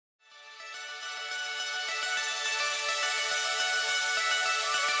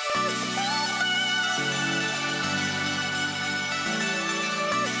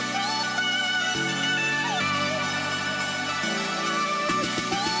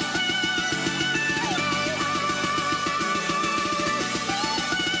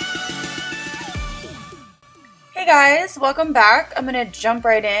guys, welcome back. I'm gonna jump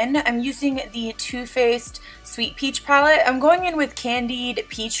right in. I'm using the Too Faced Sweet Peach palette. I'm going in with Candied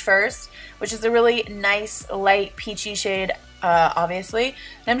Peach first, which is a really nice light peachy shade, obviously.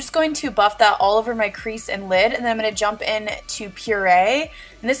 And I'm just going to buff that all over my crease and lid, and then I'm gonna jump in to Puree.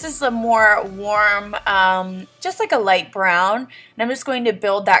 And this is a more warm, just like a light brown. And I'm just going to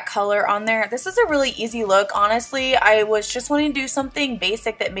build that color on there. This is a really easy look, honestly. I was just wanting to do something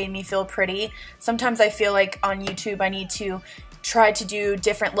basic that made me feel pretty. Sometimes I feel like on YouTube I need to try to do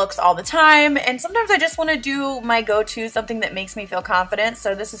different looks all the time, and sometimes I just want to do my go-to, something that makes me feel confident.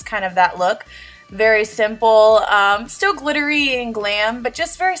 So this is kind of that look. Very simple, still glittery and glam, but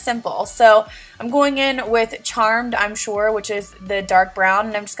just very simple. So I'm going in with Charmed, I'm sure, which is the dark brown,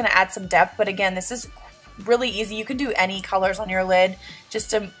 and I'm just going to add some depth. But again, this is really easy. You can do any colors on your lid,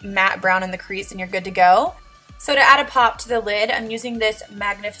 just a matte brown in the crease and you're good to go. So to add a pop to the lid, I'm using this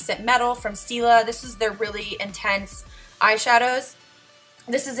Magnificent Metal from Stila. This is their really intense eyeshadows.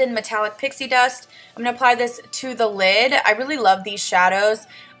 This is in Metallic Pixie Dust. I'm going to apply this to the lid. I really love these shadows.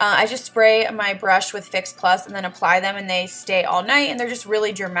 I just spray my brush with Fix Plus and then apply them, and they stay all night, and they're just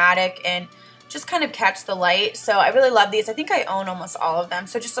really dramatic and just kind of catch the light. So I really love these. I think I own almost all of them.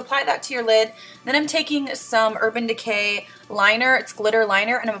 So just apply that to your lid. Then I'm taking some Urban Decay liner. It's glitter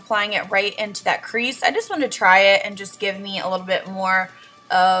liner, and I'm applying it right into that crease. I just wanted to try it and just give me a little bit more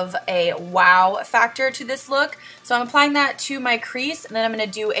of a wow factor to this look. So I'm applying that to my crease, and then I'm going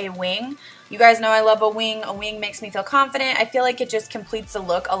to do a wing. You guys know I love a wing. A wing makes me feel confident. I feel like it just completes the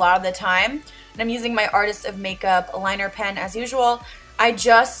look a lot of the time. And I'm using my Artist of Makeup liner pen as usual.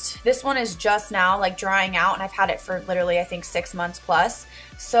 This one is just now like drying out, and I've had it for literally I think 6 months plus.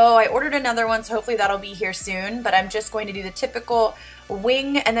 So I ordered another one, so hopefully that'll be here soon. But I'm just going to do the typical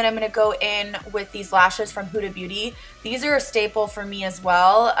wing, and then I'm going to go in with these lashes from Huda Beauty. These are a staple for me as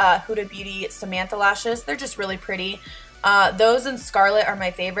well. Huda Beauty Samantha lashes. They're just really pretty. Those and Scarlet are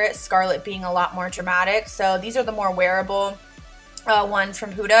my favorite, Scarlet being a lot more dramatic. So these are the more wearable ones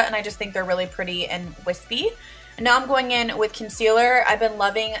from Huda, and I just think they're really pretty and wispy. And now I'm going in with concealer. I've been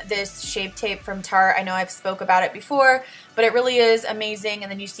loving this Shape Tape from Tarte. I know I've spoke about it before, but it really is amazing.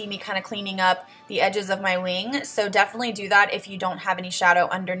 And then you see me kind of cleaning up the edges of my wing. So definitely do that if you don't have any shadow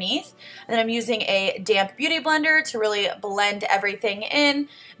underneath. And then I'm using a damp beauty blender to really blend everything in.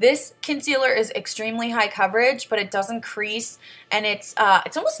 This concealer is extremely high coverage, but it doesn't crease, and it's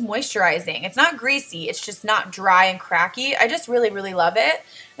almost moisturizing. It's not greasy, it's just not dry and cracky. I just really, really love it.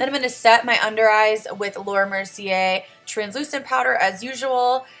 Then I'm going to set my under eyes with Laura Mercier translucent powder as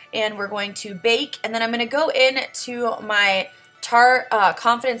usual, and we're going to bake. And then I'm going to go in to my Tarte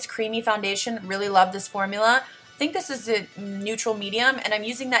Confidence Creamy Foundation. Really love this formula. I think this is a neutral medium, and I'm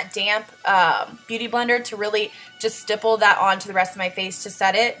using that damp beauty blender to really just stipple that onto the rest of my face to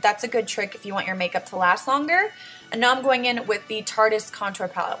set it. That's a good trick if you want your makeup to last longer. And now I'm going in with the Tarteist Contour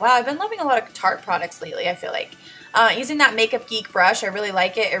Palette. Wow, I've been loving a lot of Tarte products lately, I feel like. Using that Makeup Geek brush, I really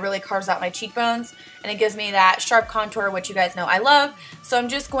like it. It really carves out my cheekbones, and it gives me that sharp contour, which you guys know I love. So I'm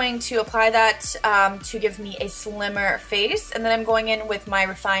just going to apply that to give me a slimmer face. And then I'm going in with my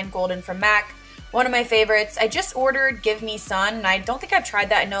Refined Golden from MAC. One of my favorites. I just ordered Give Me Sun, and I don't think I've tried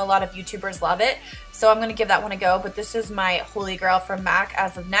that. I know a lot of YouTubers love it, so I'm going to give that one a go. But this is my holy grail from MAC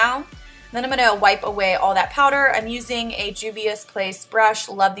as of now. Then I'm going to wipe away all that powder. I'm using a Juvia's Place brush.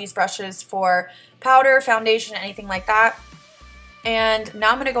 Love these brushes for powder, foundation, anything like that. And now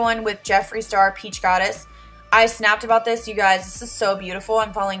I'm going to go in with Jeffree Star Peach Goddess. I snapped about this, you guys. This is so beautiful.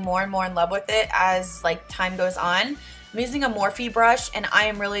 I'm falling more and more in love with it as like time goes on. I'm using a Morphe brush, and I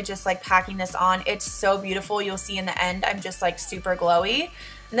am really just like packing this on. It's so beautiful. You'll see in the end I'm just like super glowy.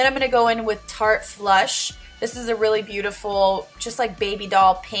 And then I'm going to go in with Tarte Flush. This is a really beautiful, just like baby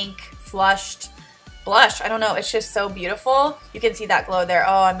doll pink flushed blush. I don't know, it's just so beautiful. You can see that glow there.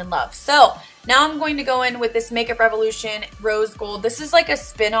 Oh, I'm in love. So now I'm going to go in with this Makeup Revolution Rose Gold. This is like a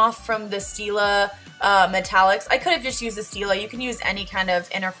spin-off from the Stila Metallics. I could have just used the Stila. You can use any kind of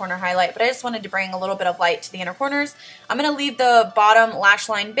inner corner highlight, but I just wanted to bring a little bit of light to the inner corners. I'm going to leave the bottom lash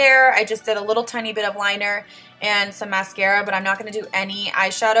line bare. I just did a little tiny bit of liner and some mascara, but I'm not going to do any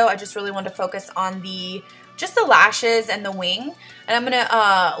eyeshadow. I just really wanted to focus on just the lashes and the wing. And I'm going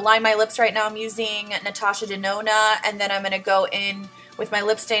to line my lips right now. I'm using Natasha Denona, and then I'm going to go in with my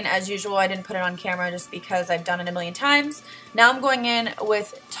lip stain as usual. I didn't put it on camera just because I've done it a million times. Now I'm going in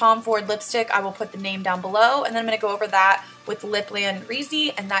with Tom Ford lipstick. I will put the name down below, and then I'm going to go over that with Lipland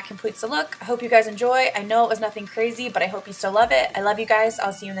Reezy, and that completes the look. I hope you guys enjoy. I know it was nothing crazy, but I hope you still love it. I love you guys.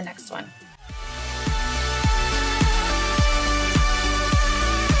 I'll see you in the next one.